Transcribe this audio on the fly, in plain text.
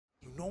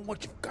know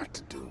what you've got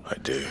to do? I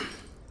do.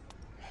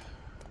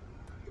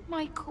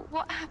 Michael,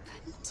 what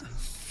happened?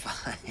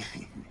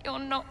 Fine. You're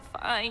not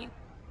fine.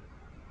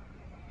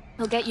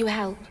 We'll get you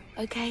help,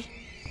 okay?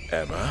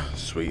 Emma,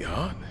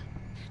 sweetheart.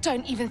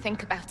 Don't even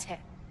think about it.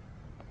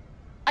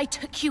 I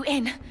took you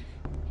in.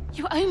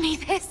 You owe me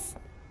this.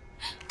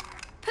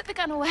 Put the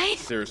gun away.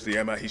 Seriously,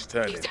 Emma, he's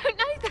turning. You don't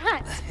know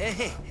that.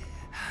 Hey.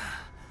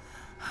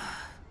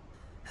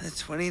 The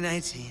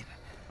 2019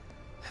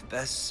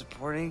 Best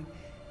Supporting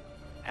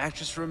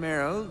Actress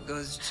Romero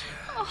goes to...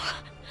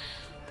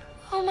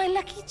 Oh, my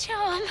lucky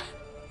charm.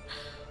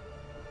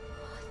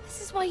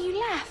 This is why you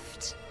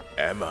left.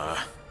 Emma.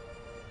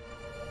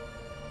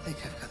 I think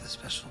I've got the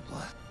special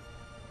blood.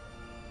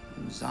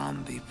 I'm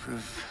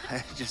zombie-proof.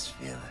 I just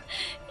feel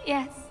it.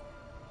 Yes.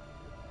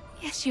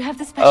 Yes, you have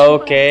the special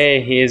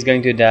Okay, he is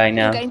going to die blood.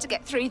 now. You're going to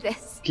get through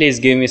this. Please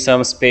give me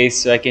some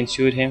space so I can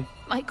shoot him.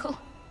 Michael.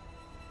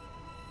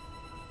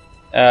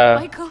 Uh,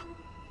 Michael.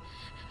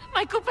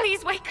 Michael,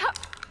 please wake up.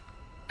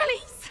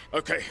 Please.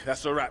 Okay,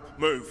 that's a wrap.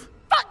 Move.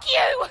 Fuck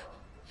you!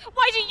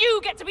 Why do you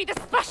get to be the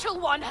special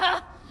one,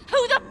 huh?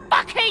 Who the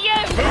fuck are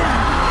you?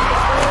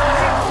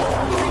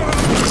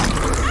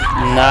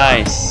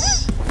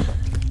 nice.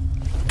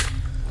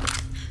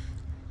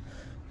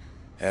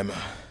 Emma.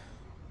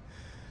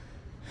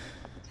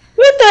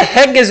 What the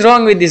heck is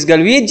wrong with this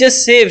girl? We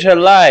just saved her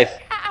life.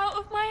 Get out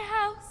of my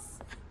house.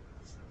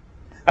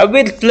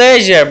 With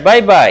pleasure.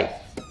 Bye bye.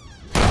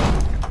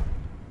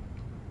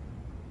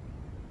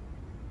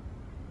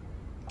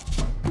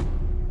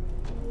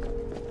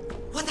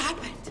 What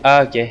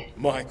happened? Okay.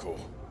 Michael.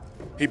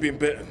 He'd been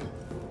bitten.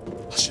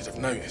 I should have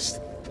noticed.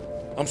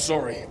 I'm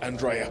sorry,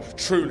 Andrea.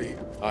 Truly,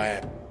 I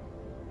am.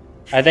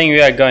 I think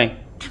we are going.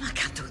 Emma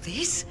can't do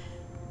this.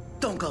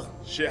 Don't go.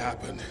 Shit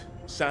happened.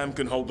 Sam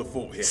can hold the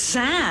fort here.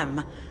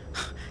 Sam!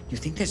 You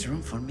think there's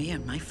room for me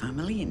and my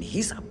family in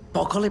his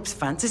apocalypse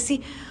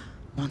fantasy?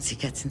 Once he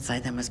gets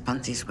inside Emma's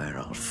panties, we're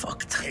all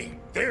fucked. Hey,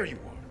 there you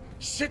are.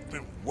 Shit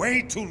been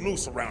way too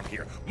loose around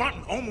here.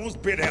 Martin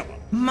almost bit Emma.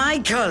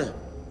 Michael!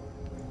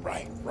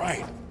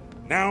 Right.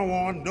 Now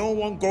on, no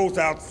one goes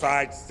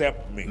outside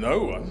except me.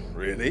 No one,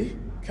 really?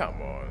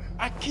 Come on.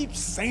 I keep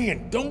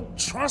saying, don't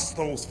trust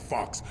those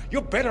fucks.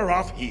 You're better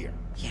off here.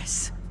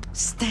 Yes,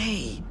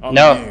 stay. I'm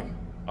No. immune.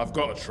 I've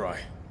got to try.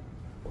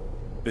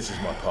 This is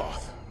my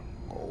path.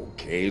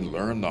 Okay,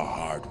 learn the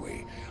hard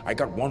way. I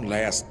got one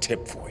last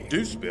tip for you.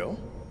 Do spill.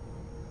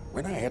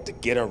 When I had to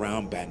get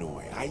around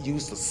Banoi, I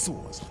used the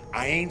sewers.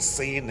 I ain't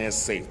saying they're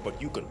safe,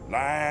 but you can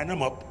line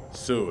them up.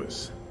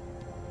 Sewers.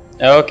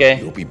 Okay.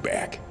 You'll be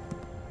back.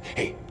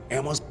 Hey,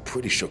 Emma's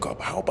pretty shook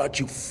up. How about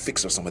you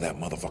fix her some of that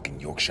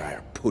motherfucking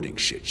Yorkshire pudding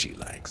shit she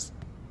likes?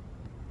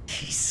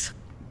 This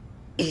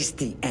is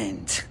the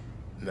end.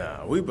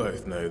 Nah, we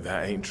both know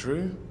that ain't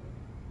true.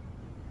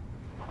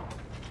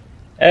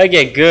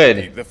 Okay, good.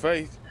 Keep the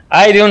faith.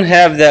 I don't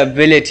have the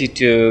ability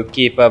to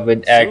keep up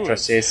with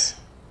actresses.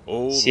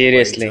 All the way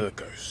Seriously. to the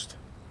coast.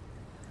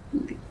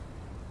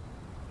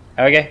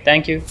 Okay,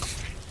 thank you.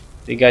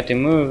 We got to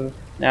move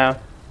now.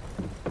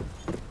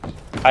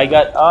 I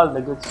got all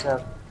the good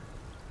stuff.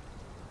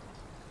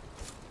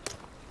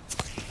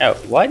 Oh,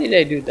 why did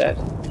I do that?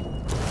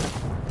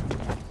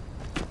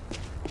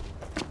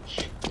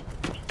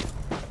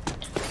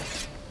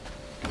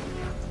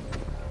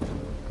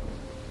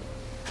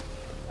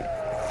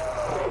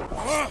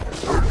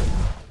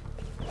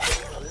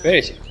 Where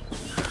is he?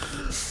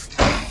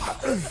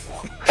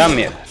 Come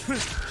here.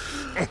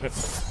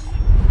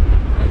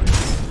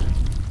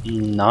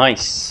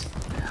 Nice.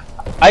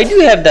 I do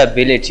have the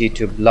ability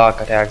to block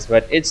attacks,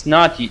 but it's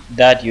not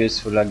that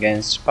useful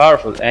against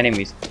powerful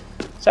enemies,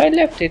 so I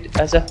left it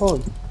as a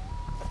whole.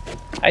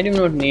 I do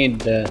not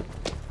need the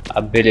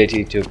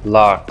ability to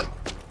block,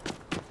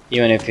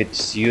 even if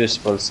it's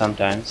useful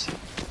sometimes.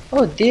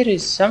 Oh, there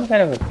is some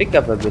kind of a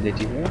pickup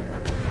ability here.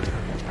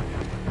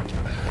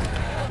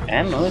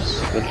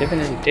 Ammos, we'll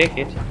definitely take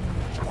it.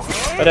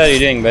 What are you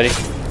doing, buddy?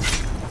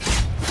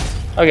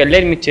 Okay,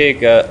 let me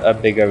take a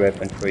bigger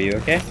weapon for you,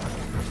 okay?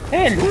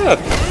 Hey, look!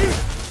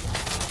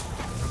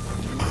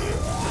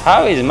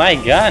 How is my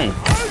gun?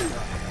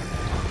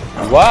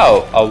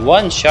 Wow, a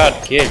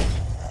one-shot kill.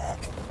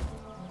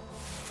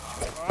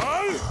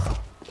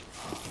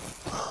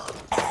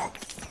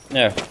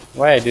 No,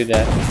 why I do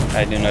that?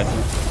 I do not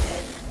know.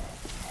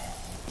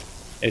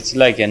 It's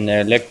like an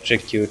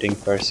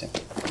electrocuting person.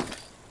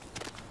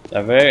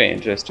 A very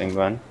interesting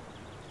one.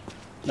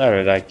 Not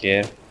that I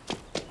care.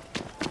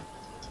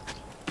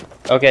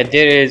 Okay,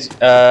 there is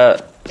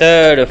a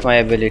third of my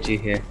ability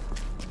here.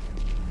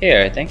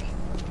 Here, I think.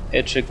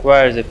 It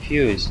requires a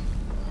fuse,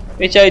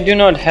 which I do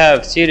not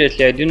have.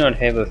 Seriously, I do not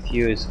have a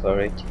fuse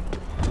for it.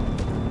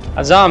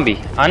 A zombie.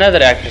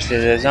 Another actress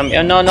is a zombie.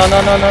 Oh, no.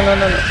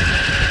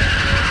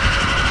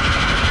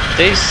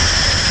 This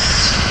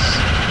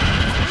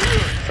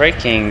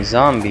freaking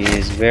zombie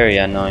is very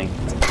annoying.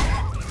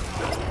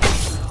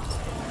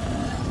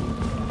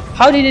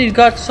 How did it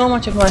got so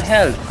much of my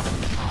health?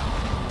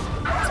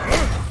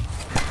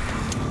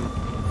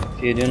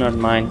 If you do not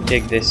mind,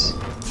 take this.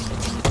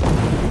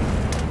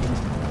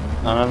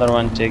 Another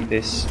one, take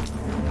this.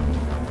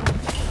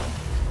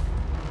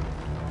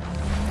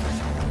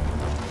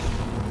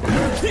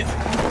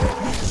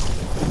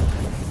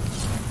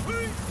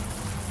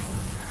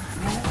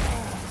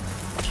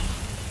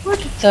 What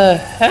the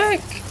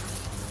heck?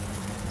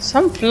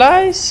 Some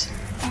flies?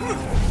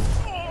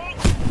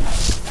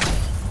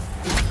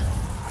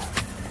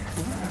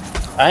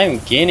 I am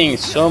gaining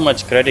so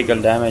much critical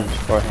damage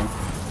for him.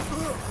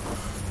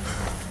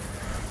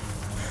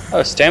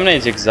 Oh, stamina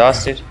is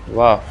exhausted.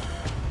 Wow.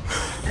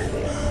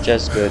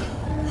 Just good.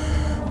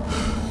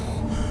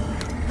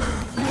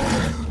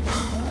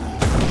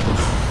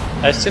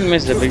 I still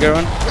miss the bigger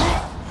one.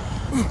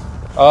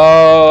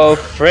 Oh,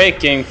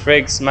 freaking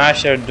frig,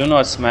 smasher, do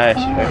not smash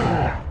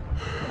her.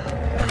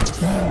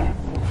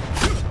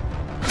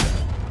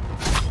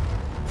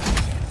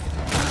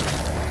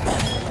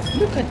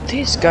 Look at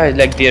these guys,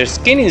 like their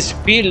skin is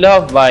peeled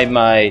off by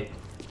my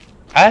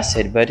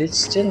acid, but it's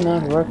still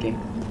not working.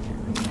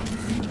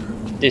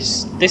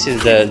 This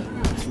is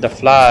the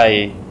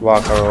fly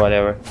walker or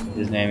whatever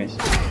his name is.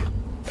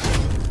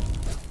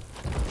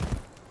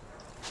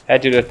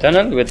 Head to the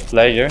tunnel with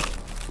pleasure.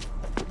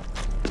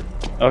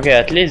 Okay,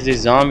 at least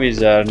these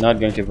zombies are not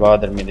going to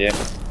bother me there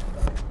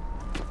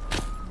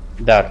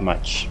that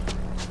much.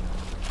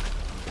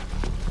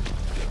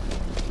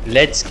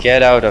 Let's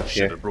get out of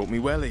here. Should have brought me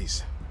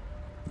wellies.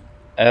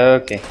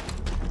 Okay.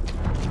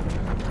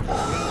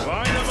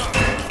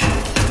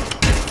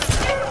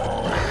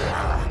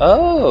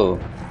 Oh,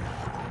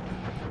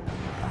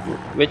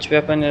 which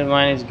weapon of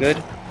mine is good?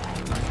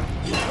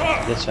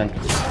 This one.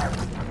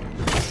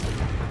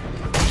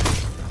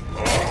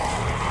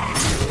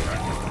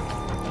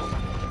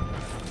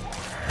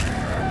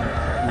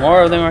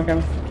 More of them are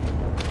coming.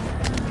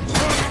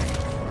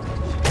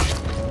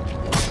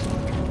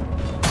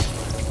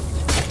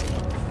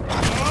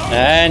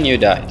 And you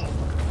died.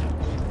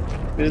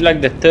 This is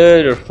like the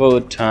third or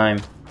fourth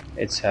time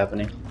it's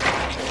happening.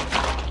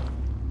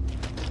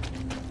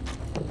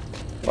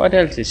 What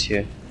else is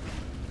here?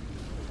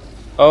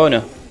 Oh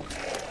no.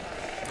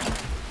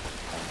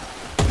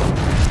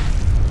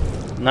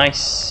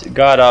 Nice.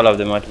 Got all of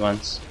them at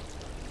once.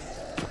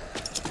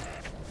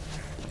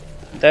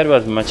 That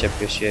was much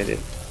appreciated.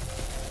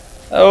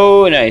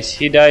 Oh nice.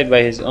 He died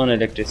by his own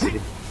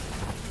electricity.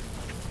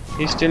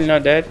 He's still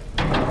not dead?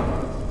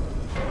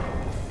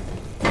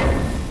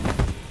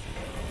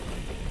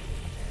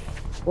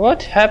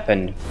 What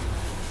happened?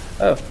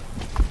 Oh.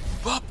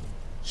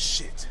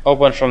 Shit.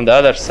 Open from the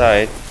other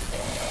side.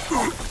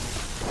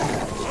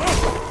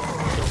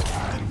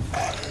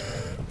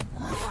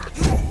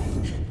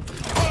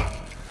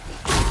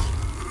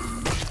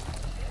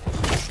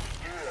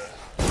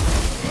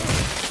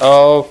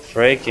 Oh,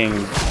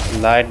 freaking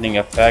lightning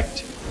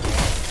effect.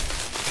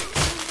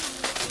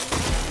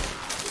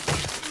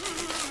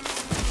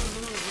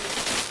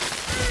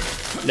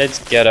 Let's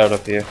get out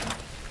of here.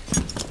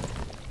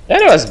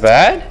 That was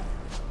bad.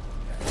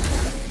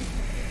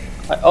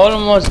 I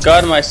almost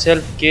got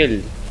myself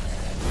killed.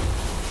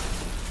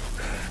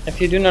 If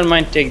you do not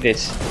mind, take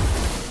this.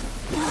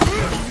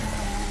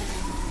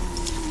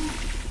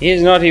 He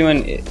is not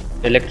even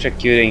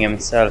electrocuting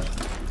himself.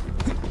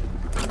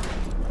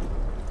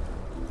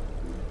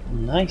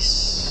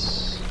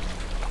 Nice.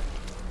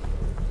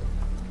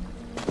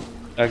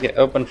 Okay,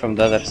 open from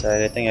the other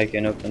side. I think I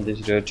can open this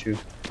door too.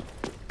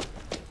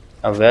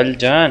 Well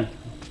done.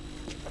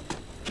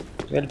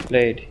 Well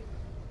played.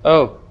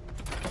 Oh.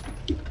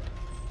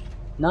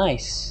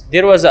 Nice.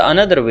 There was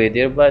another way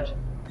there, but...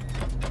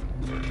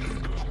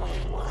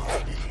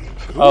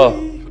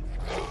 Oh.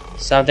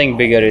 Something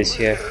bigger is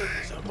here.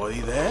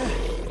 Somebody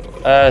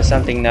there?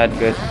 Something not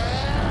good.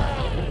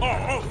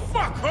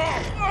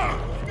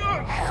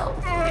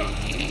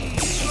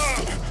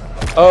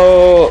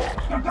 Oh,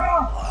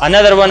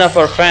 another one of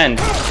our friends.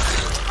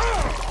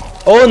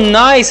 Oh,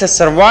 nice, a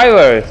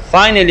survivor.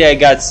 Finally, I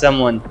got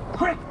someone.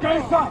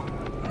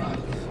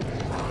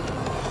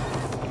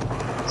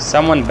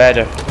 Someone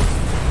better.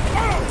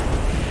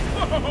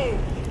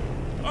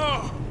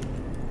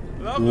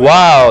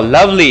 Wow,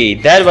 lovely.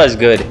 That was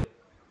good.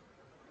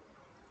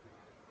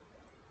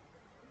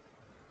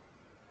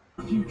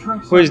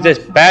 Who is this,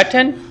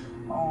 Patton?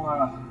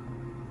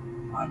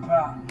 I'm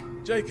Pat.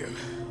 Jacob,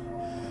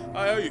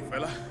 I owe you,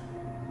 fella.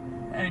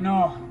 Hey,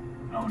 no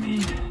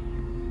need.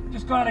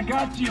 Just glad I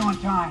got to you on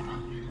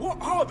time. What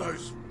are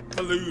those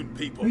balloon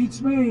people?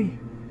 Beats me.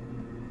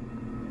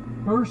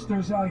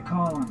 Bursters, I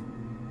call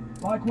them.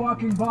 Like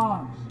walking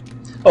bombs.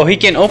 Oh, he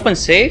can open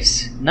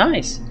safes?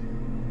 Nice.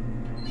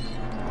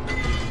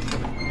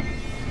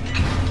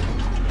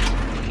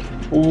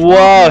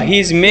 Wow,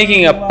 he's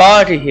making a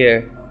party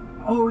here.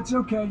 Oh, it's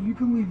okay. You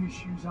can leave your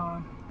shoes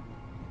on.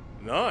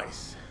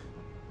 Nice.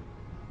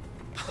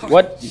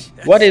 What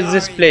is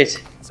this place?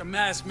 It's a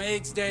masked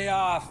maid's day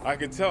off. I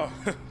can tell.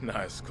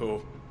 Nice,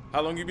 cool.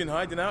 How long you been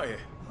hiding out here?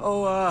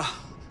 Oh,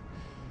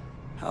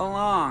 how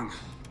long?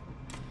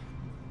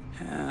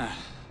 Yeah.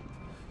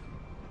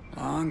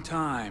 Long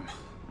time.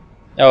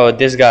 Oh,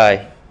 this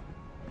guy.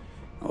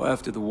 Oh,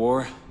 after the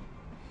war.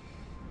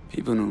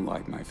 People don't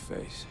like my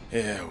face.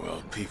 Yeah,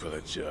 well, people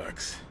are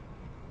jerks.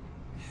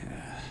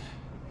 Yeah.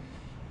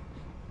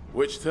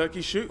 Which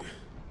turkey shoot?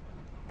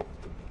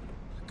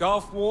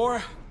 Gulf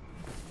War?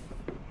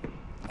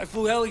 I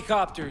flew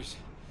helicopters.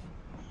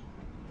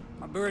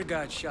 My bird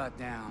got shot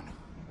down.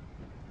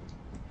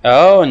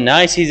 Oh,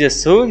 nice. He's a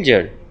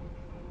soldier.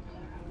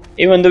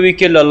 Even though we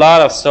killed a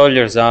lot of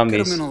soldier Could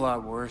zombies. have been a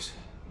lot worse.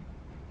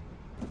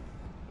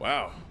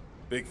 Wow,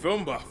 big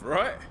film buff,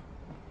 right?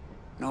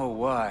 No,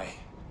 why?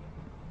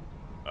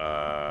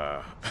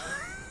 I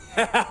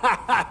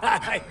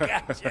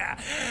Gotcha.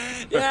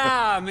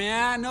 Yeah,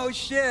 man, no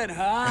shit,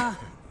 huh?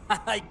 I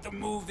like the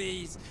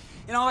movies.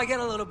 You know, I get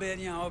a little bit,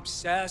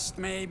 obsessed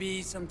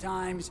maybe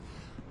sometimes.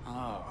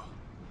 Oh.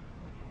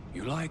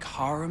 You like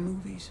horror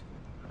movies?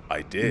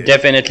 I did.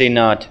 Definitely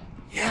not.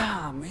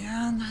 Yeah,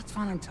 man, that's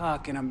what I'm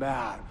talking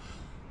about.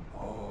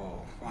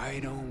 Oh, why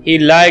don't He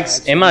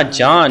likes Emma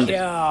John.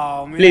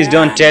 Please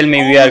don't tell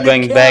me we are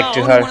going back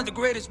to her. One of the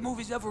greatest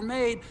movies ever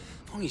made.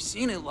 I've only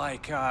seen it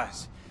like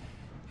 20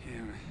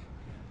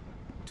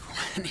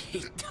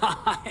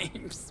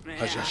 times,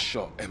 man. I just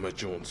shot Emma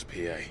John's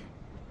PA.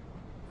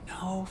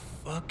 No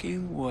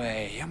fucking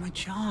way. Emma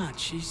John,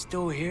 she's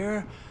still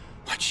here?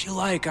 What's she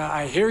like?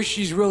 I hear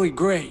she's really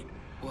great.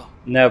 Well,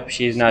 Nope,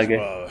 she's not good.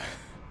 Well,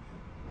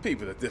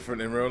 people are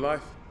different in real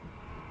life.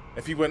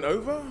 If you went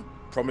over,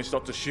 promised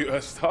not to shoot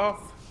her staff,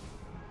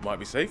 might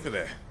be safer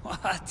there.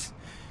 what?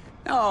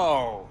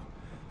 No.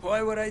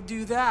 Why would I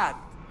do that?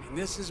 I mean,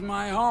 this is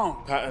my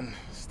home. Patton,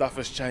 stuff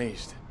has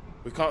changed.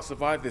 We can't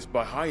survive this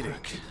by hiding.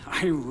 Look,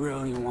 I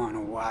really want to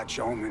watch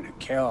Omen to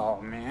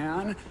Kill,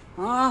 man.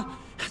 Huh?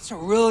 That's a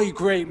really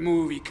great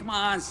movie. Come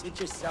on, sit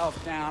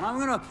yourself down.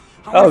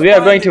 Oh, we are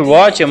going to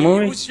watch a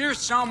movie? It was here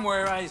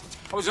somewhere. I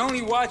was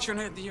only watching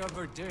it the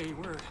other day.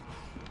 Where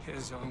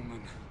is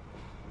Omen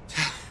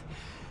to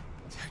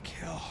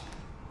Kill?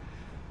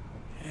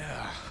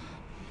 Yeah.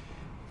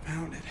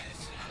 Found it.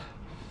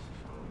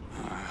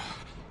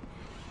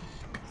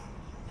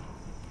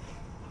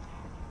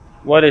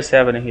 What is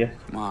happening here?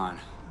 Come on.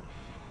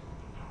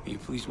 Will you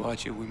please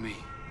watch it with me?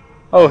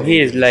 Oh, he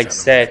is like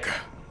sad.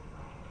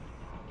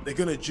 They're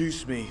gonna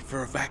juice me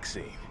for a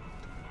vaccine.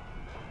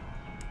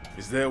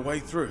 Is there a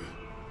way through?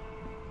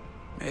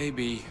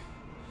 Maybe.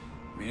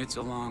 I mean, it's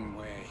a long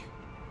way.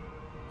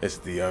 It's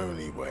the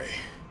only way.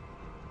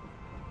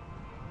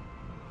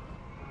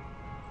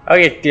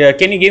 Okay,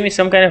 can you give me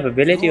some kind of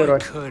ability or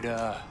what?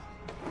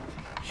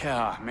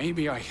 Yeah,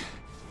 maybe I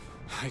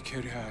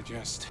could,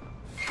 just...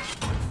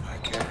 I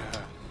could,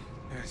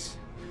 yes.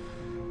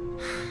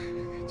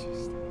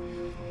 Just...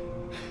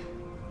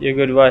 You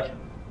good what?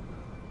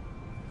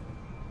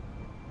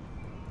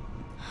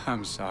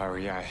 I'm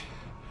sorry, I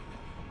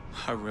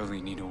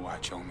really need to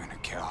watch Omen to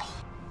Kill.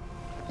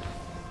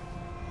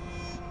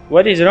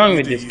 What is wrong You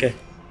with do this you. guy?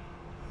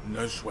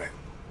 No sweat.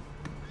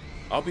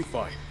 I'll be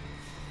fine.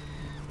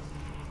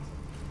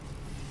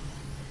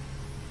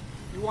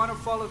 You want to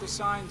follow the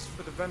signs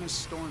for the Venice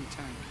storm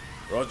tank.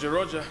 Roger,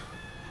 roger.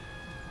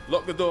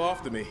 Lock the door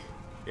after me,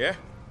 yeah?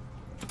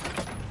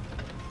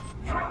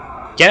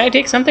 Can I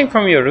take something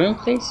from your room,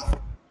 please?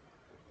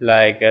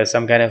 Like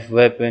some kind of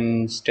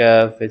weapon,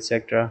 stuff,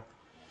 etc.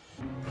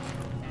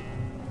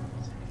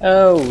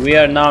 Oh, we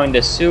are now in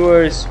the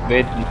sewers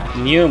with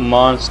new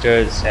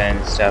monsters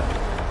and stuff.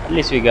 At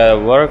least we got a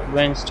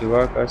workbench to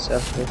work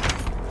ourselves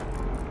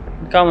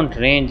with. Common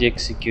range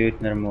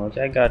executioner mode.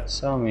 I got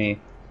so many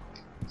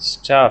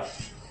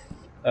stuff.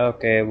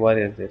 Okay, what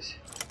is this?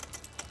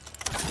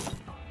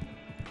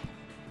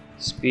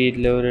 Speed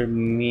loader,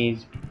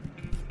 means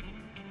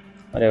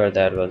whatever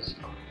that was.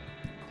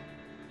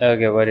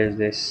 Okay, what is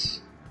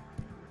this?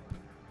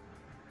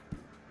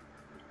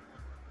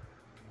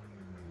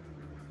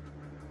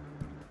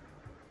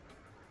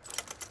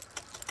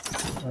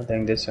 I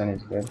think this one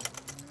is good.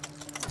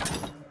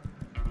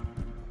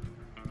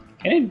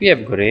 Can it be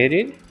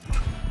upgraded?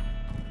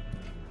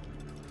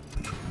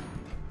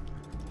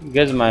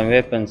 Because my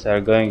weapons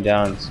are going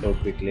down so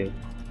quickly.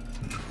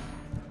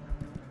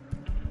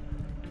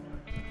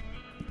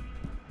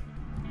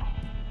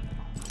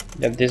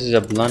 Yep, this is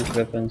a blunt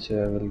weapon, so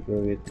I will go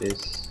with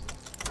this.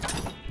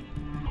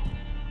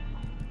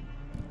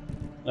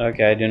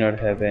 Okay, I do not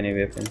have any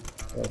weapon.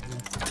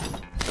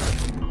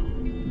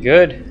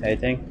 Good, I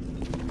think.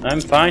 I'm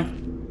fine.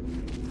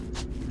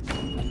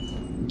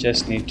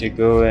 Just need to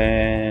go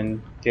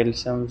and kill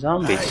some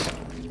zombies. Hey,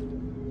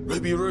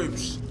 Ruby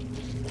Rubes,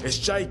 it's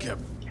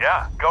Jacob.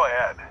 Yeah, go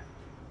ahead.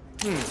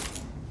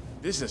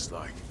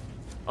 Business-like.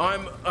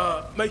 I'm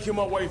making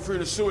my way through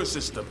the sewer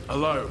system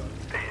alone.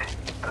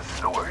 The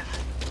sewers?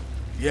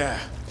 Yeah,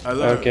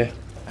 alone. Okay.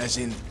 As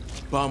in,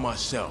 by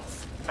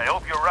myself. I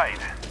hope you're right.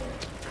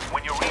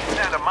 When you reach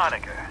Santa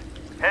Monica,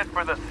 head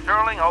for the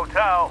Sterling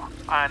Hotel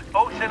on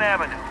Ocean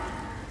Avenue.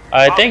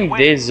 I think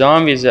these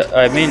zombies are,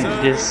 I mean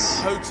these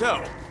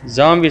Hotel.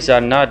 zombies are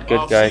not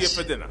good, I'll guys. see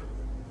you for dinner.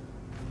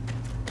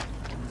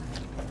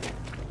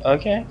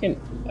 Okay,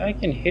 I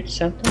can hit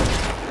something.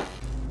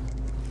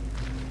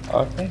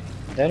 Okay,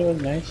 that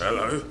was nice.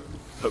 Hello,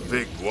 a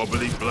big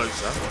wobbly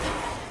bloater.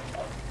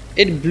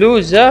 It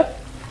blows up.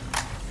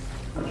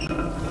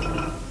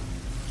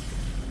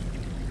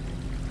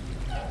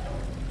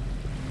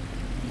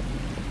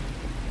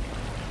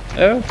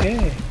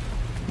 Okay.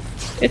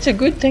 It's a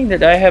good thing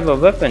that I have a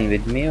weapon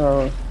with me,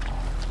 or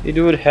it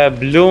would have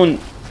blown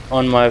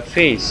on my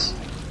face.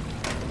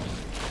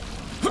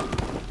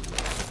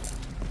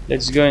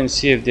 Let's go and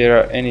see if there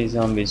are any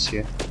zombies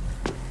here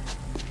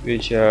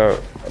which are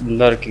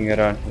lurking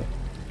around here.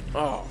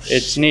 Oh,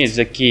 It needs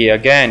a key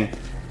again.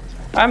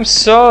 I'm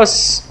so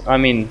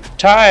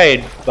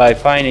tired by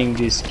finding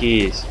these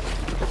keys.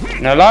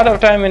 And a lot of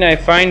time when I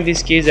find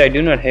these keys, I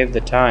do not have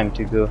the time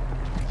to go.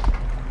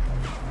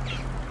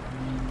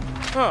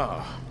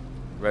 Ah,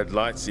 red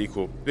lights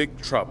equal big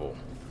trouble.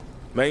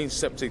 Main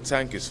septic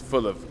tank is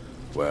full of,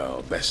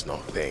 well, best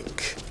not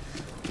think.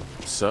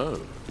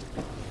 So,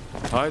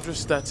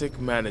 hydrostatic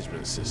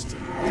management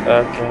system.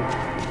 Okay.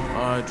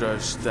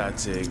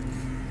 Hydrostatic.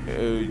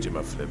 Oh,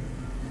 Jimmy Flip.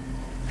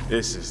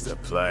 This is the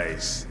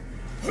place.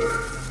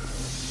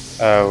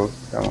 Oh,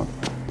 come on.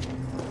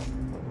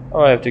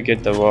 Oh, I have to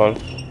get the wall.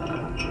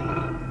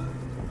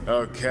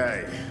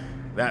 Okay,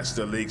 that's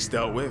the leaks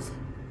dealt with.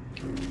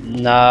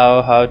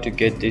 Now, how to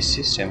get these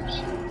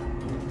systems?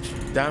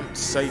 Damp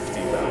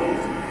safety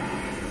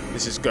valve.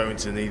 This is going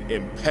to need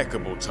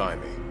impeccable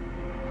timing.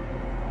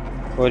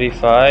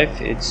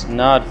 45? It's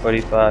not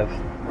 45.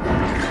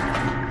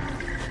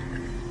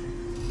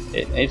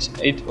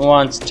 It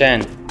wants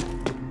 10.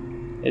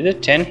 Is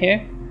it 10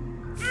 here?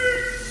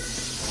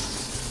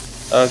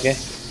 Okay.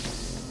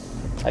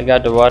 I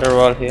got the water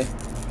wall here.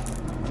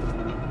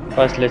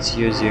 First, let's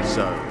use you.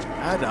 So,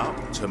 add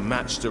up to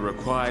match the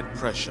required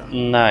pressure.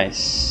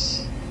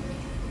 Nice.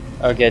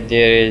 Okay,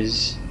 there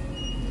is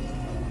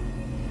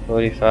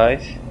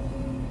 45.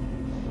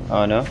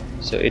 Oh no,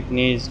 so it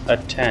needs a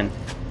 10.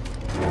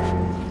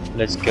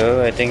 Let's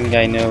go. I think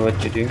I know what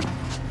to do.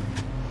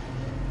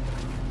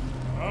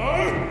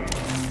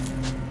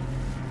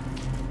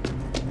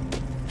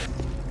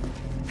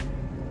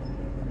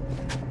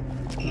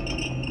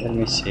 Let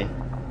me see.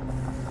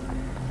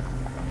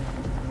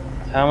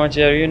 How much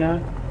are you now?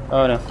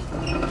 Oh no,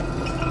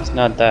 it's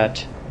not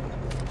that.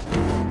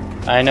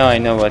 I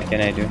know what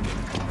can I do.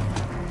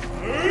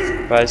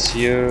 First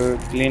you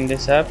clean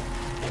this up.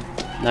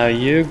 Now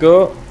you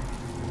go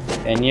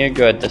and you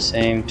go at the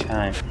same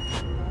time.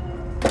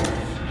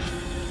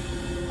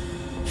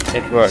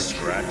 It worked.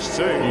 Scratch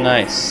too.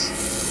 Nice.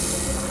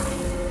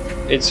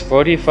 It's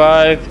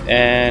 45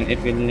 and it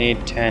will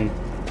need 10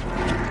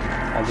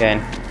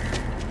 again.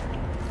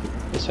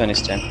 This one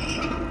is 10.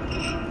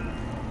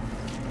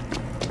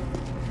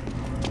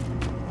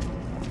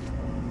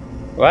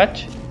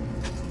 What?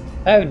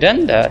 I've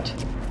done that.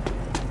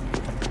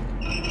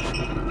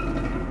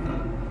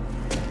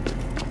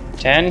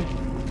 10.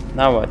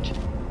 Now what?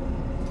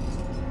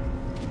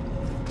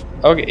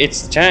 Okay,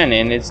 it's 10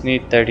 and it's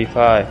need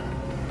 35.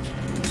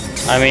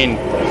 I mean,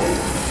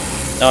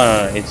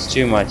 no, it's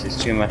too much.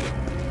 It's too much.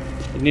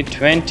 You need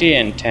 20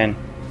 and 10.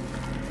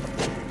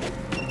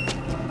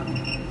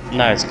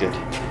 Now it's good.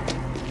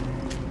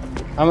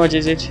 How much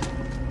is it?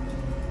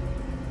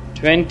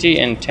 20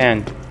 and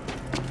 10.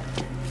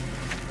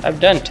 I've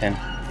done 10.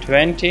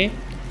 20.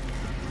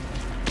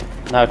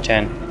 Now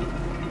 10.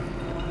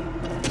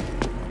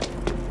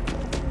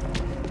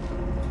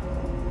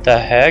 The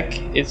heck?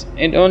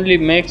 It only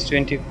makes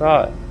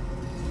 25.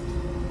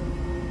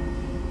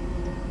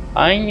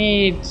 I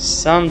need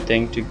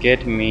something to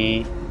get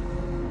me.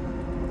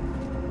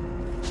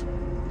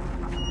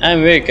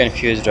 I'm very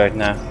confused right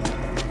now.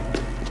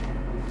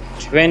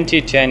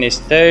 20, 10 is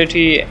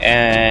 30,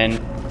 and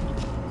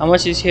how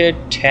much is here?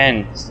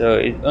 10. So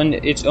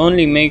it's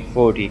only make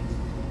 40.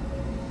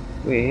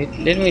 Wait,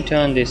 let me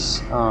turn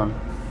this on.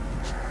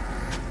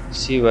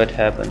 See what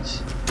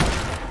happens.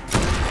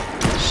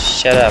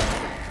 Shut up.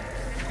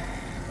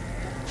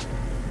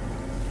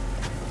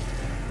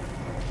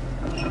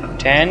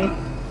 10.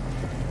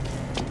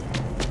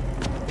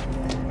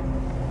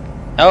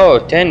 Oh,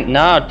 10,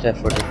 not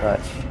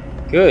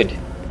 45. Good.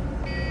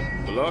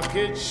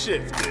 Blockage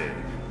shifted.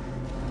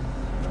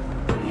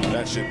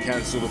 That should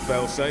cancel the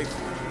failsafe.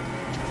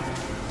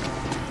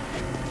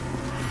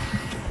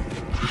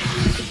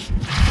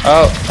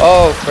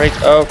 Oh, freak,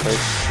 oh, freak.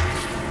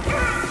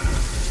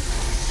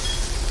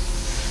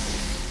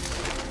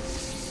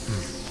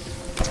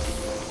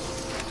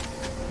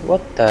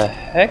 What the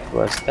heck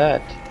was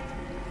that?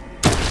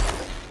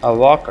 A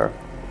walker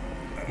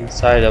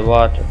inside the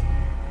water.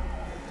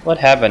 What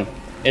happened?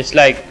 It's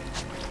like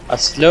a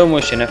slow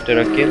motion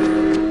after a kill.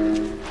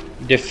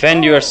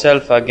 Defend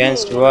yourself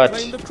against what?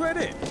 Claim the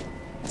credit.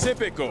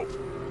 Typical.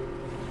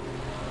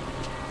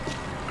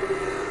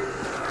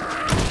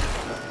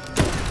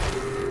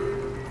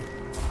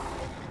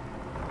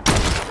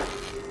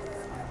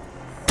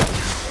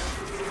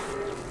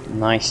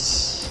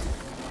 Nice.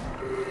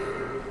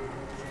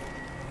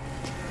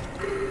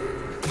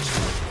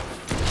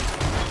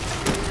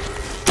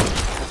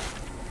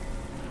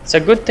 It's a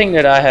good thing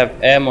that I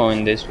have ammo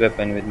in this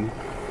weapon with me.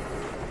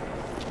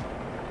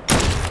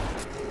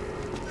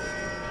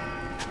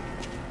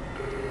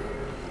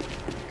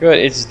 Good,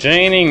 it's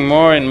draining.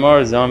 More and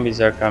more zombies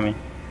are coming.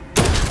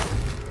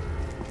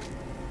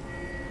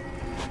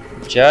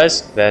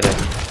 Just better.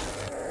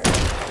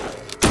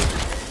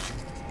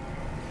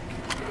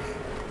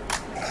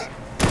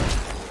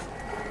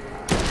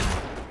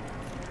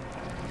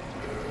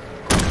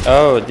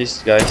 Oh,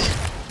 these guys.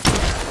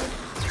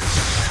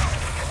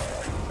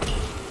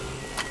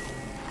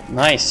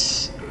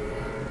 Nice.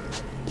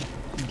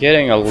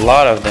 Getting a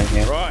lot of them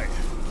here. Right.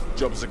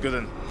 Job's a good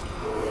one.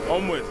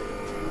 Onward.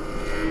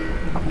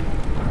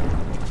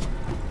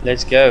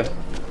 Let's go.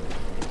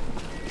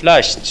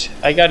 Flushed.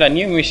 I got a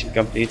new mission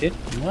completed.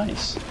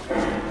 Nice.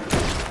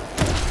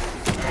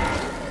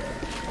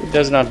 Who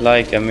does not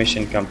like a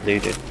mission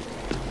completed?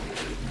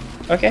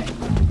 Okay.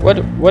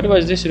 What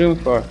was this room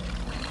for?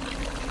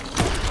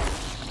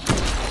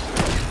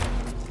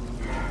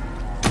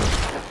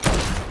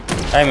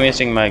 I'm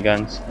missing my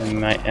guns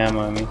and my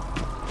ammo. I mean.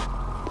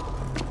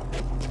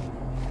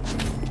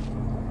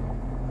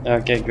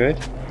 Okay, good.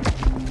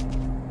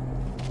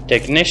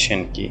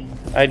 Technician key.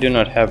 I do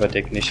not have a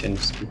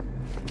technician's key.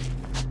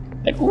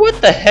 Like, what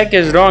the heck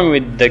is wrong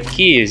with the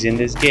keys in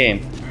this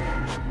game?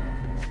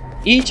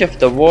 Each of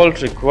the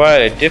walls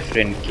require a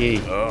different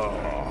key.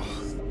 Oh,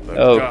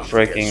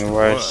 freaking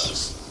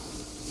worse.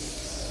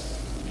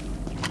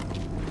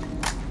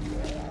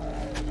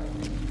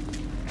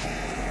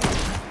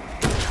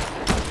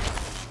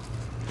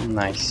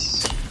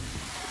 Nice.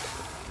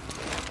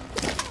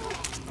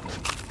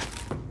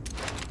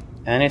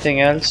 Anything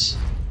else?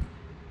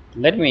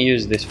 Let me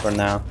use this for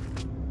now.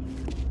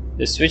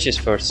 The switch is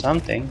for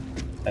something,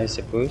 I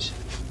suppose.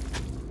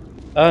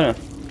 Oh no,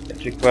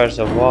 it requires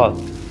a wall.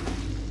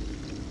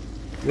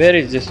 Where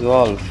is this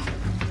valve?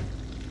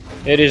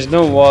 There is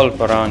no valve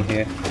around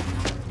here.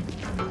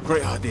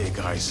 Great idea,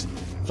 guys.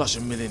 Flush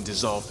a million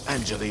dissolved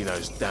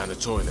Angelinos down the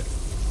toilet.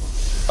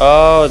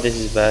 Oh, this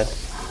is bad.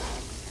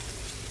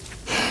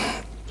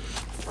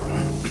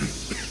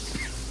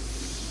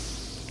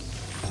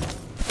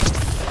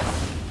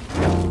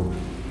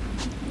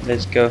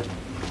 Let's go.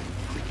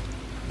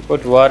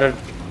 Put water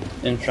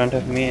in front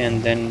of me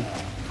and then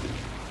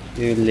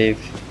you leave.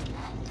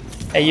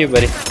 Hey you,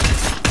 buddy.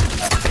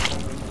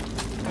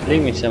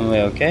 Leave me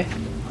somewhere, okay?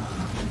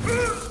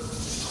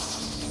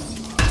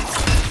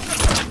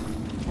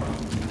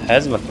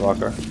 Hazmat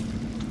walker.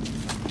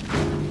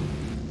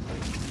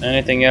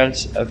 Anything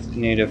else? I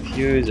need a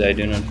fuse. I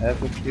do not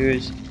have a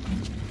fuse.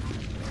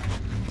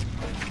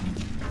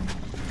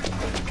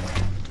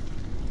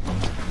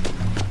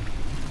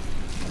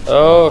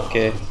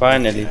 Okay,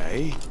 finally.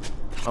 Okay.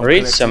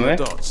 Reach somewhere.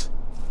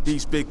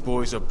 These big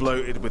boys are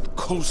bloated with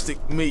caustic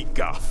meat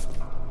guff.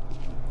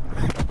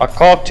 A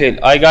cocktail.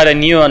 I got a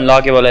new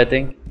unlockable, I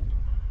think.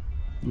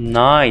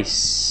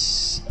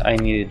 Nice. I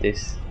needed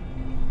this.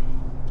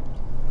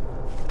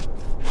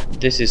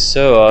 This is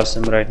so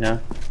awesome right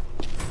now.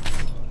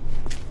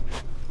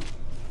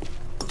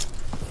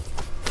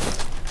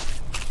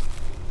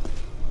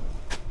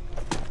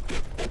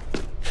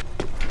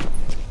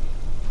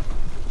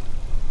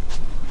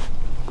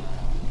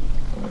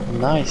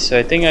 Nice, so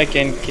I think I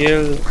can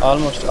kill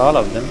almost all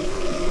of them.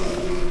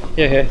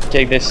 Here,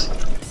 take this.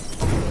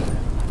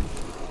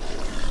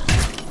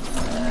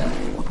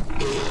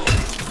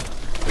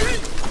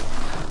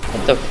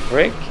 What the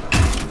frick?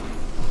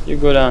 You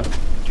go down,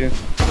 too.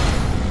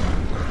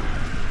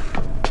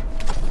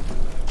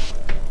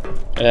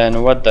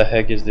 And what the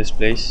heck is this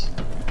place?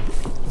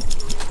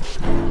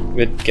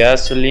 With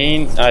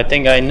gasoline? I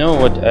think I know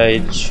what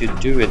I should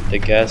do with the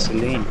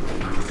gasoline.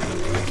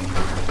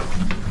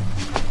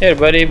 Here,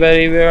 buddy,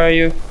 where are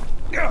you?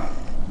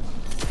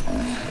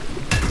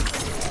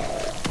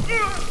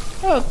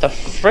 Oh, the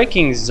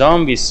freaking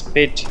zombie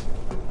spit.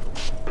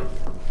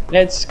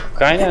 That's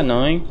kinda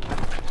annoying.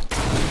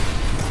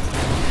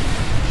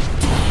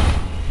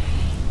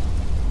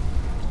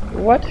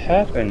 What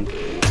happened?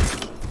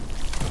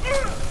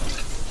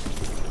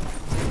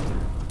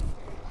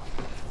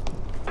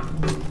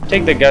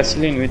 Take the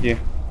gasoline with you.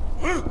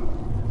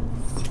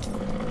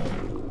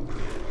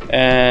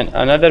 And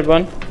another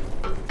one.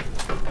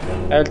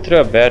 I'll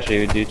throw a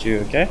battery with you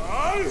too, okay?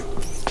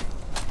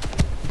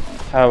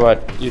 How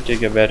about you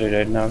take a battery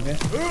right now, okay?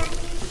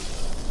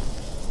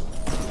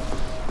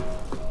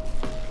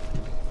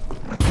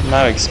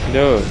 Now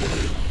explode.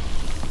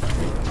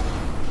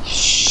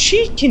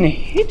 She can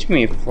hit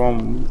me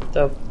from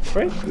the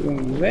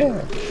freaking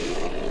where?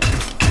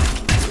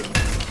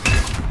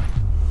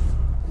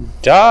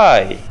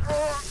 Die!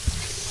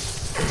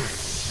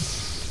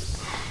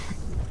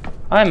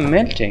 I'm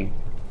melting.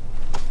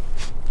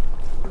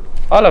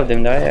 All of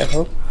them die, I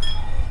hope.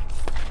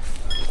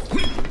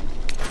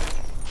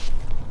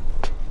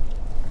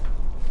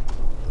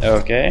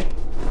 Okay.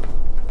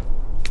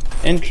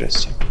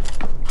 Interesting.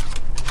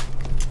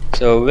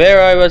 So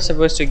where I was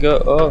supposed to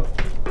go? Oh,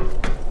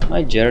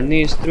 my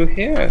journey is through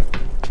here.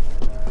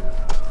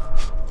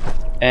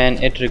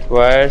 And it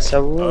requires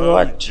a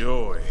what?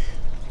 Joy.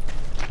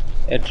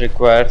 It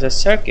requires a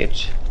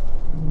circuit.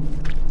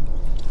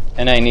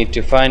 And I need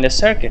to find a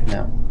circuit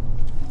now.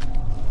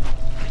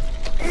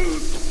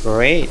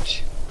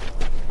 Great.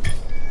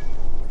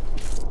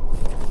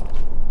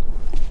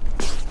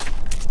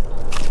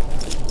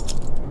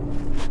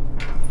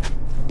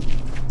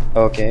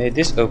 Okay,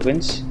 this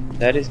opens.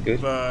 That is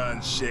good.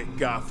 Burn, shit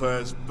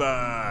guffers,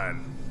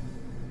 burn.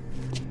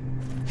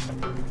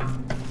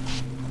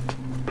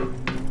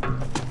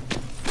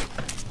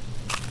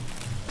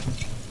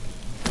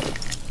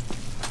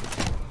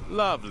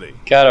 Lovely.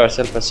 Got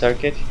ourselves a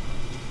circuit.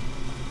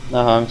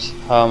 Now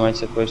how am I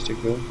supposed to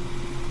go?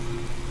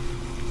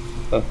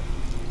 Oh,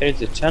 there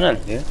is a tunnel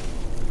here.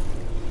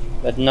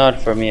 But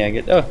not for me, I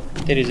guess. Oh,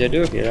 there is a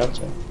door here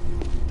also.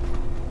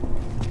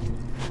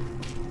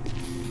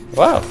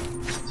 Wow,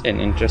 it's an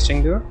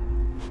interesting door.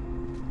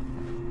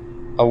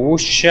 A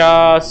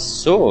Wusha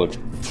sword.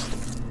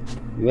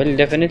 Will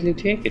definitely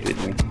take it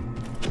with me.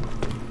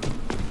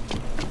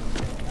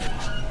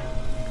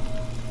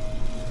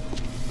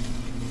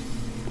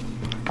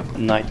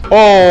 Night.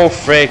 Oh,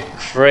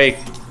 frick.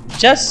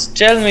 Just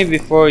tell me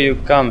before you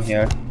come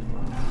here.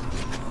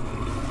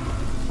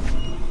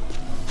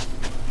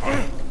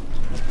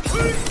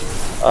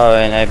 Oh,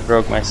 and I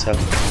broke myself.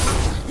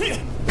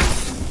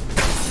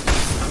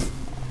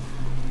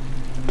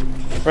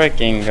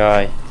 Freaking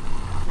guy.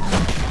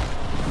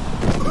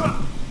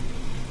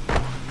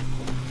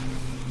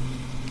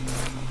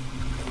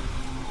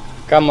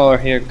 Come over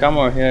here,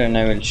 and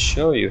I will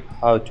show you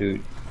how to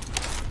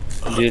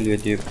deal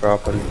with you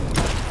properly.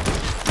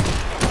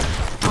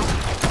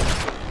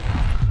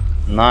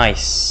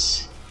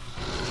 Nice.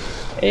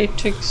 It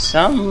took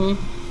some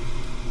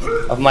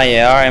of my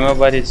AR ammo,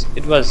 but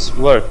it was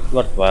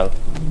worthwhile.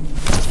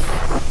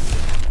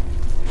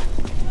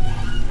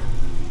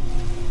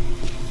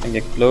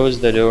 Okay, close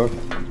the door.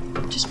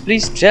 Just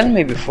please tell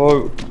me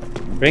before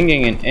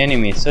bringing an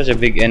enemy, such a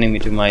big enemy,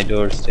 to my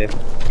doorstep.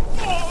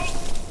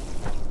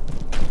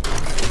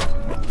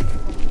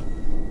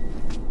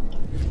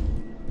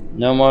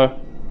 No more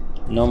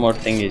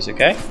thingies,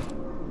 okay?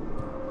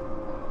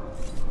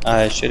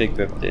 I should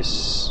equip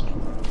this.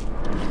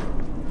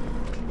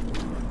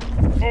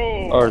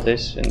 Or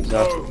this and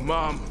that. Oh,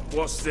 Mum,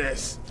 what's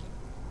this?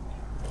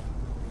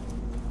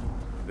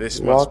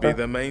 This must be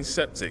the main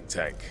septic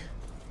tank.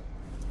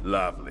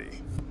 Lovely.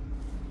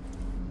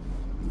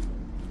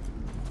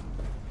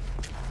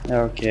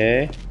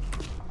 Okay.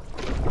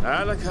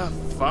 Alaka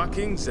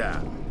fucking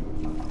zap.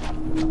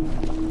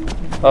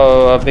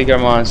 Oh, a bigger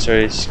monster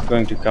is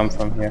going to come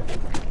from here.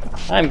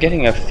 I'm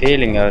getting a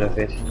feeling out of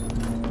it.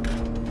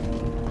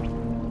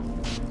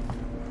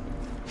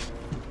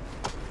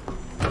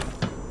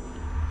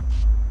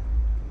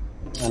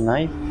 A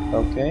knife,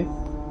 okay.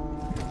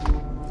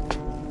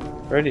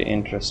 Pretty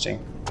interesting.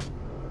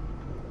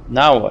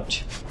 Now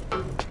what?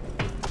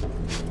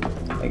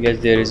 I guess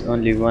there is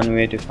only one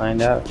way to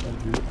find out.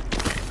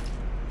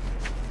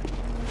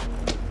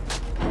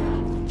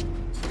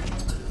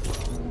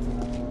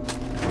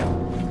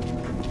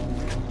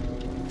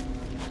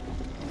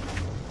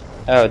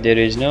 Oh, there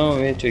is no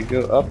way to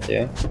go up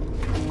there.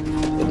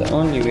 So the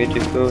only way to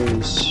go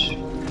is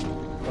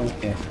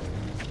okay.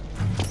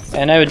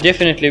 And I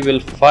definitely will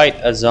fight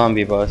a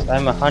zombie boss.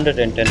 I'm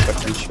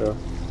 110% sure.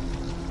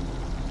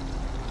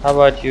 How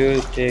about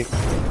you take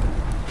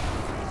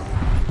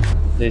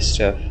this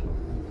stuff?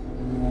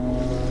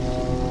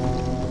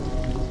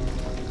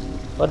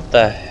 What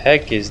the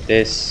heck is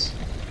this?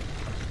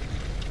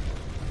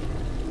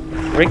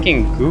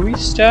 Freaking gooey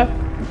stuff?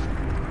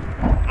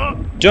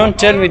 Don't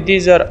tell me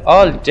these are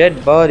all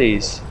dead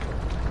bodies.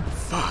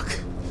 Fuck.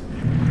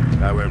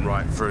 That went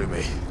right through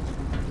me.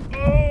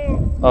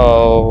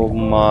 Oh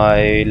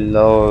my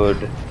lord.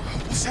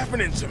 What's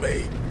happening to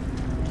me?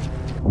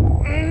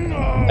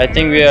 I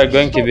think we are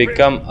going to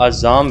become a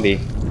zombie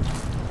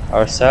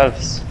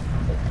ourselves.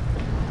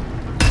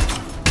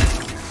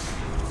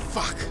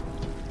 Fuck.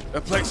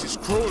 The place is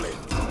crawling.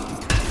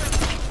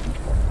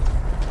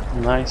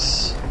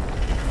 Nice.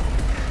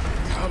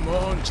 Come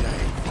on, Jay.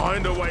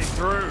 Find a way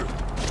through.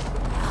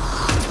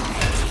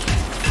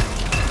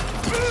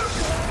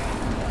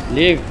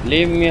 Leave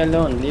me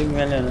alone,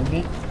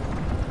 okay?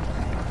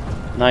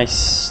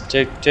 Nice.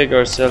 Take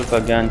ourselves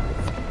a gun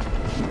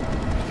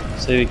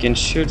so we can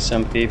shoot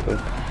some people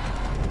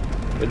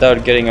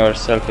without getting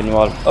ourselves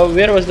involved. Oh,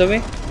 where was the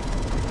way?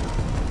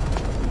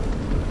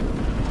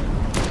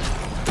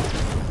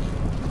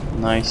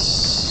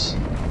 Nice.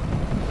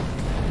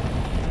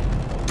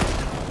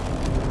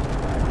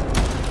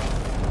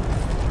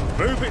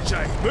 Move it,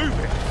 Jay. Move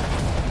it.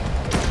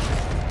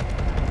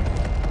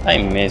 I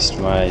missed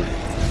my...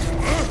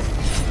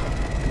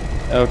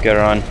 Okay,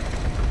 run.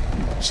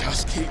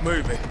 Just keep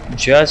moving.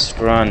 Just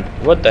run.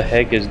 What the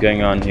heck is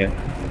going on here?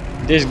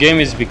 This game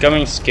is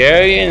becoming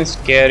scary and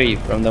scary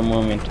from the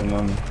moment to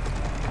moment.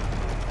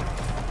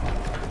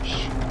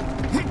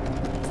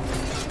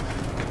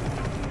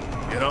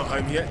 You're not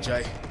home yet,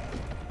 Jay.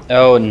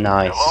 Oh,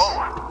 nice.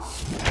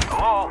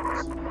 Hello?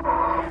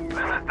 This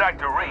is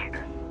Dr. Reed.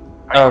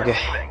 Okay.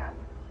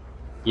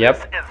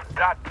 Yep. This is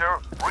Dr.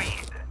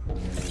 Reed.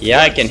 Yeah,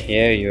 I can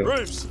hear you.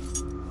 Bruce,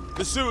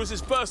 the sewers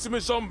is bursting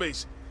with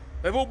zombies.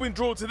 They've all been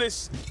drawn to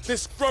this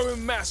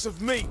growing mass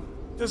of meat.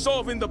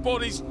 Dissolving the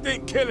bodies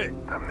didn't kill it.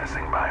 The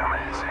missing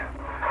biomass.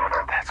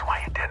 That's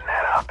why it didn't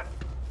add up.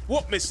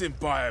 What missing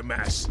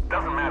biomass?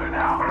 Doesn't matter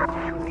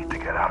now. You need to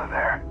get out of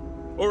there.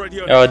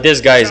 Already on Oh,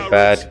 this guy's Now,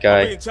 bad I'll be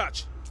guy. in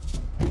touch.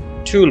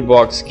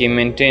 Toolbox key,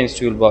 maintains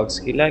toolbox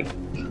key. Like,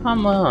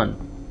 come on.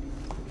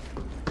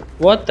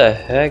 What the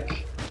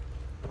heck?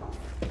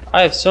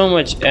 I have so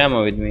much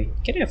ammo with me.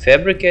 Can I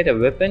fabricate a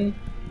weapon?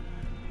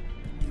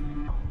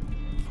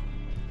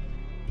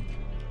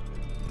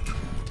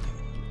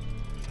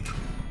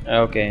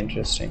 Okay,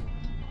 interesting.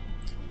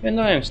 Even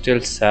though I'm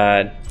still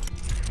sad,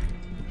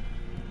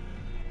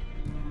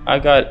 I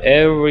got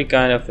every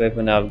kind of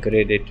weapon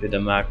upgraded to the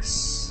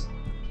max.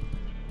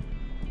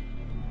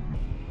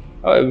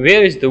 Oh,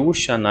 where is the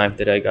Wusha knife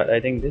that I got? I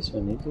think this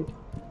one, is it?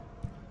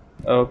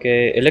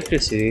 Okay,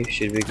 electricity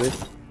should be good.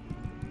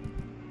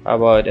 How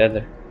about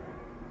other?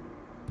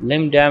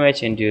 Limb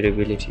damage and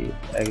durability.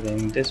 I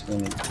think this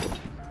one is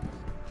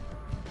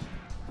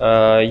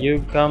good.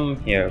 You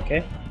come here,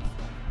 okay?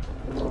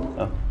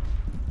 Oh,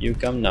 you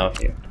come now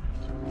here.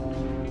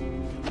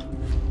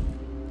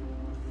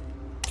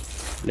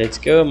 Let's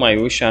go, my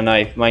Wusha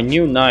knife. My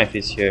new knife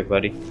is here,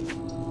 buddy.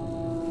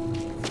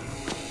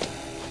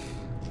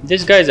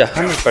 This guy is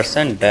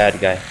 100% bad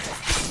guy.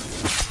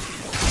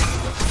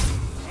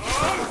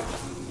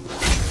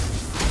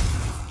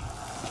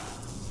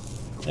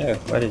 Oh,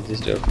 what is this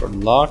door for?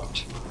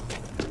 Locked.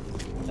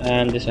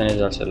 And this one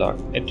is also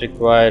locked. It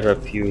requires a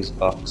fuse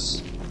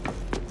box.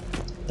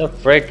 The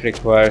frick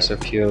requires a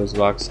fuse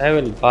box. I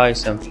will buy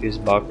some fuse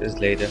boxes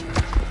later.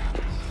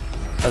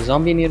 A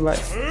zombie nearby?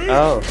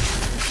 Oh.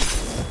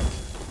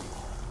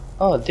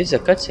 Oh, this is a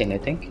cutscene, I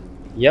think.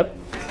 Yep.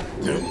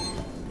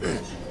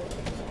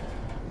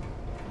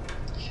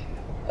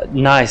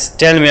 Nice.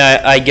 Tell me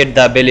I get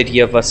the ability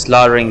of a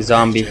slaughtering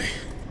zombie.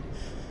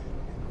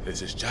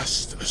 This is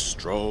just a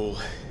stroll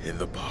in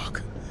the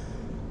park.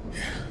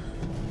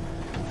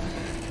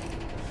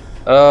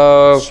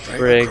 Oh, Straight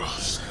frick.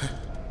 across.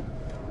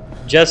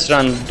 Just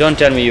run. Don't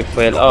tell me you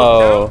fail.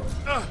 Oh.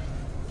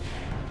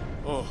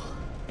 Oh.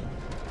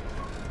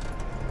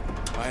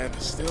 I am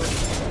still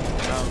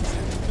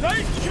mountain.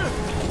 Very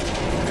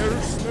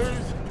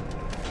smooth.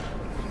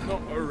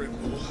 Not a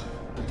ripple.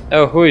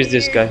 Oh, who is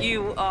this guy?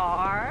 You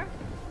are.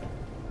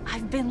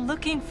 I've been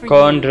looking for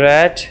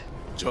Conrad?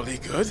 Jolly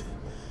good.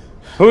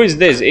 Who is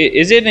this?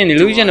 Is it an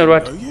illusion or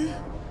what? Know you? you.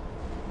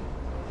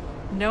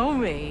 Know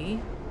me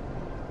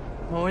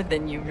more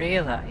than you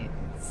realize.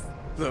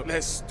 Look,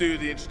 let's do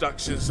the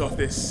introductions of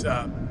this.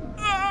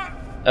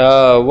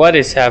 What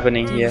is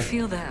happening Do you here?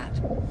 feel that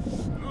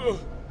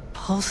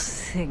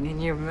pulsing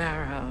in your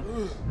marrow,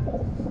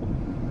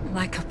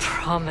 like a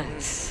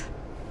promise?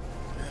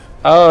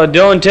 Oh,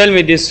 don't tell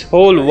me this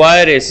whole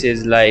virus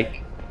is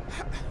like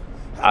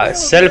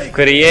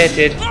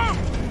self-created.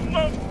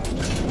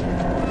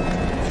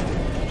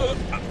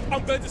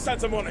 I'm going to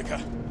Santa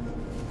Monica.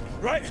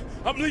 Right?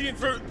 I'm leading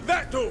through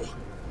that door.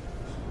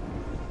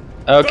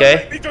 Don't Okay.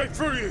 let me go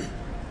through you.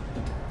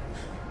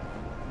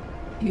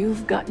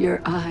 You've got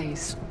your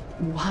eyes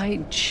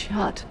wide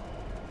shut,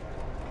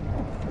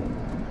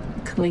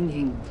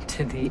 clinging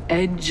to the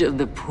edge of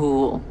the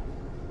pool,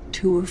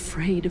 too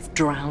afraid of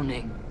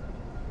drowning.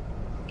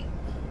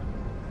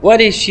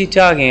 What is she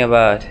talking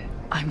about?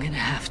 I'm gonna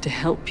have to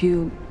help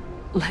you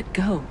let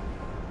go.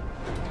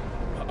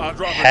 I'd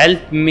rather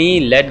Help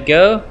me let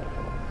go?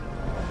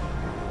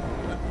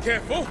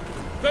 Careful.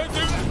 Don't do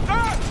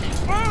that.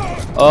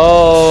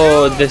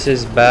 Oh, this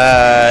is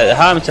bad.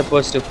 How am I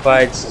supposed to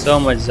fight so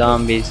much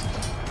zombies?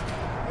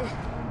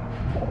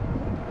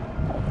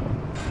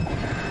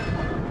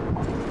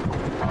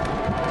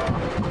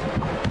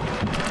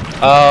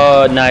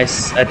 Oh,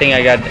 nice. I think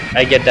I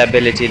get the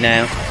ability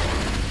now.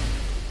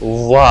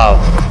 Wow.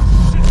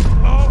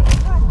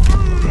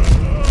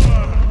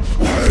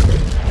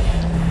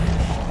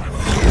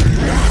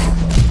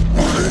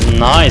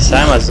 Nice,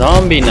 I'm a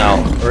zombie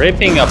now.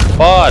 Ripping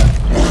apart.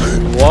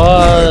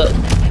 What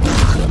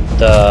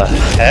the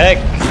heck?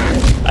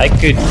 I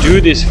could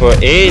do this for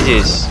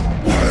ages.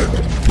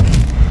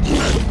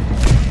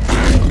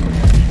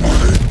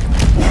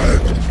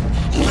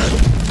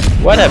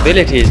 What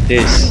ability is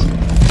this?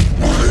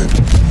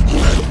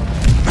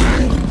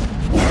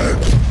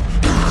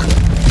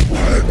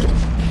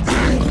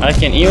 I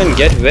can even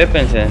get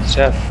weapons and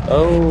stuff.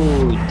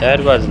 Oh,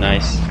 that was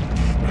nice.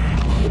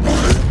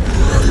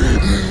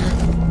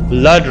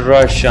 Blood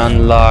rush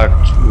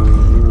unlocked.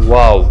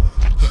 Wow.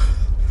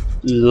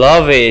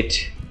 Love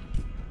it.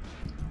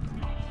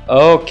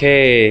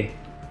 Okay.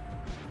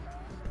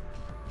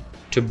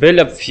 To build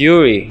up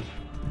fury.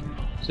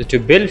 So to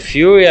build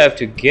fury I have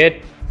to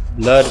get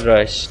blood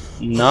rush.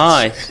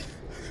 Nice.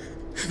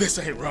 This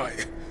ain't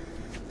right.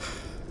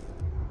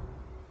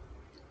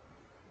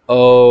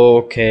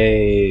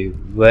 Okay.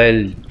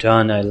 Well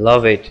done. I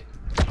love it.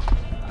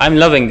 I'm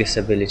loving this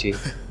ability.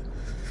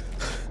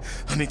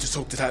 I need to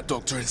talk to that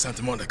doctor in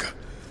Santa Monica.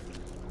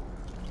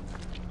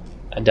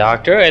 A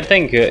doctor? I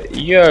think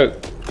you're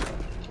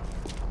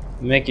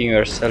making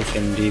yourself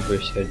in deeper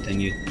shit than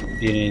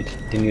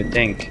you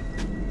think.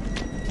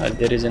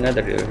 There is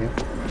another door here.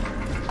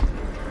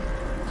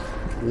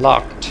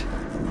 Locked.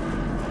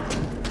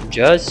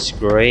 Just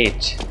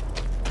great.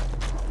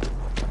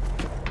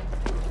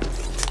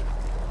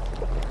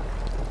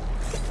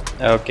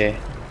 Okay.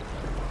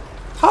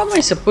 How am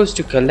I supposed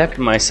to collect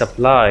my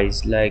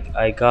supplies? Like,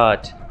 I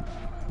got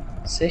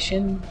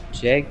session,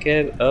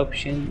 Jacob,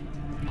 option.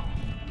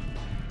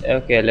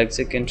 Okay,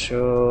 Alexa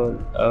control.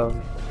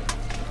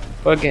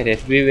 Forget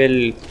it. We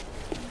will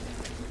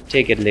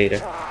take it later.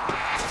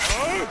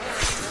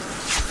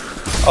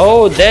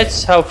 Oh,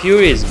 that's how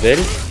Fury is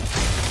built.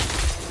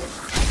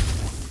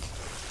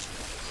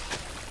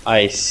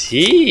 I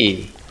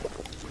see.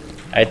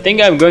 I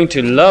think I'm going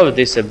to love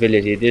this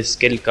ability, this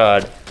skill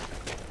card.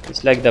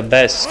 It's like the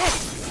best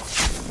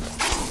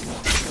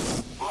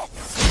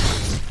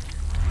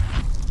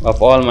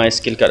of all my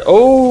skill cards.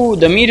 Oh,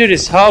 the meter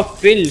is half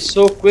filled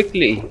so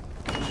quickly.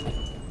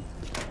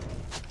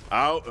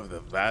 Out of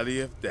the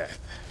valley of death.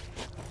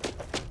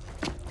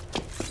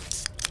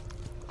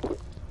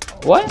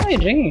 Why am I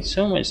drinking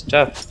so much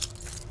stuff?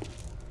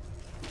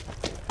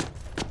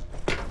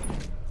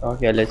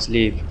 Okay, let's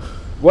leave.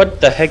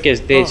 What the heck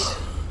is this?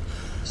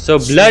 So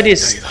blood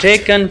is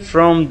taken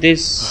from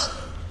this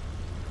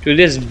to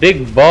this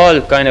big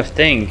ball kind of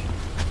thing.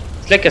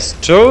 It's like a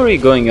story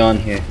going on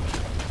here.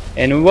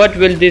 And what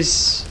will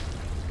this...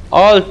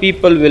 All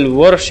people will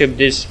worship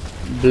this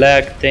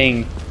black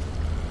thing.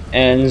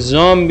 And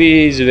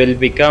zombies will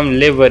become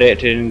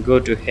liberated and go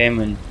to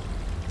heaven.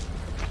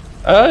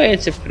 Oh,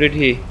 it's a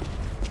pretty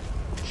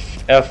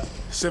up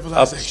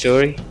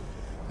story.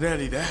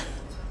 Nearly there.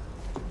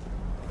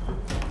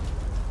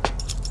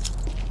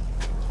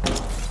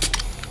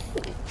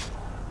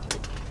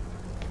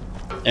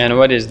 And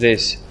what is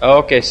this?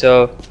 Okay,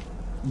 so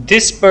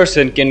this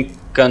person can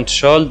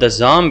control the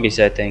zombies,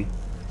 I think.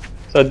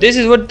 So this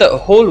is what the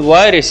whole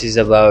virus is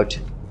about.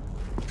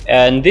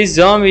 And these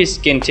zombies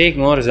can take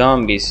more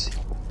zombies.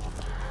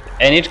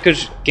 And it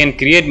can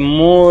create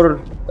more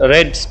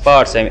red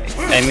spots. I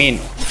mean,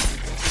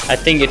 I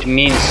think it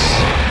means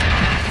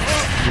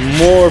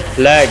more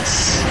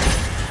plagues.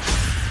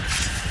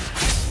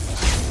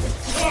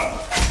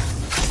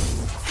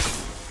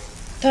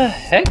 What the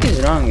heck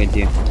is wrong with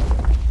you?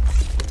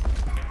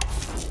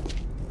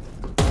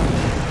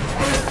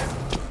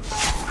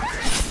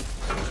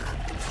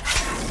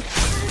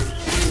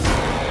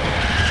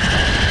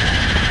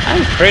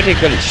 I'm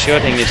critical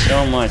shooting you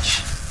so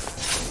much.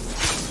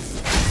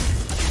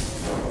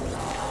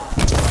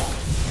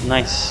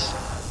 Nice.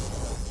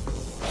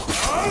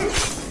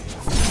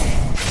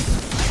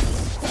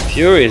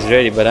 Fury is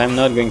ready, but I'm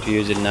not going to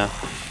use it now.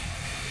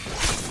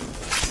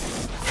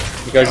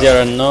 Because there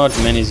are not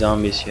many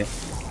zombies here.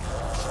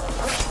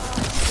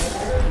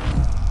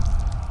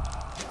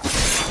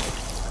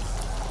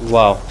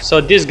 Wow. So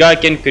this guy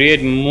can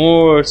create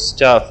more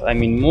stuff. I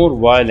mean, more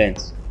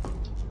violence.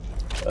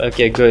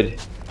 Okay, good.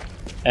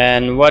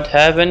 And what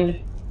happened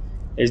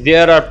is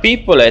there are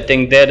people, I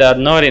think, that are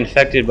not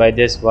infected by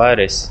this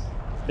virus.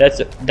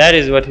 That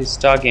is what he's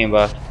talking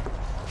about.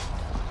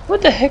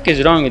 What the heck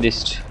is wrong with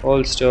this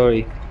whole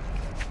story?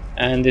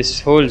 And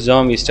this whole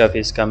zombie stuff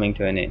is coming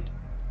to an end.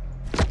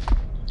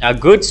 A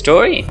good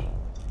story.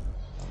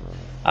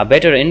 A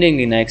better ending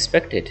than I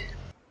expected.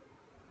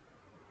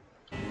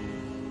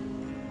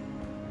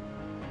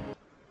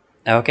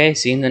 Okay,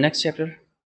 see you in the next chapter.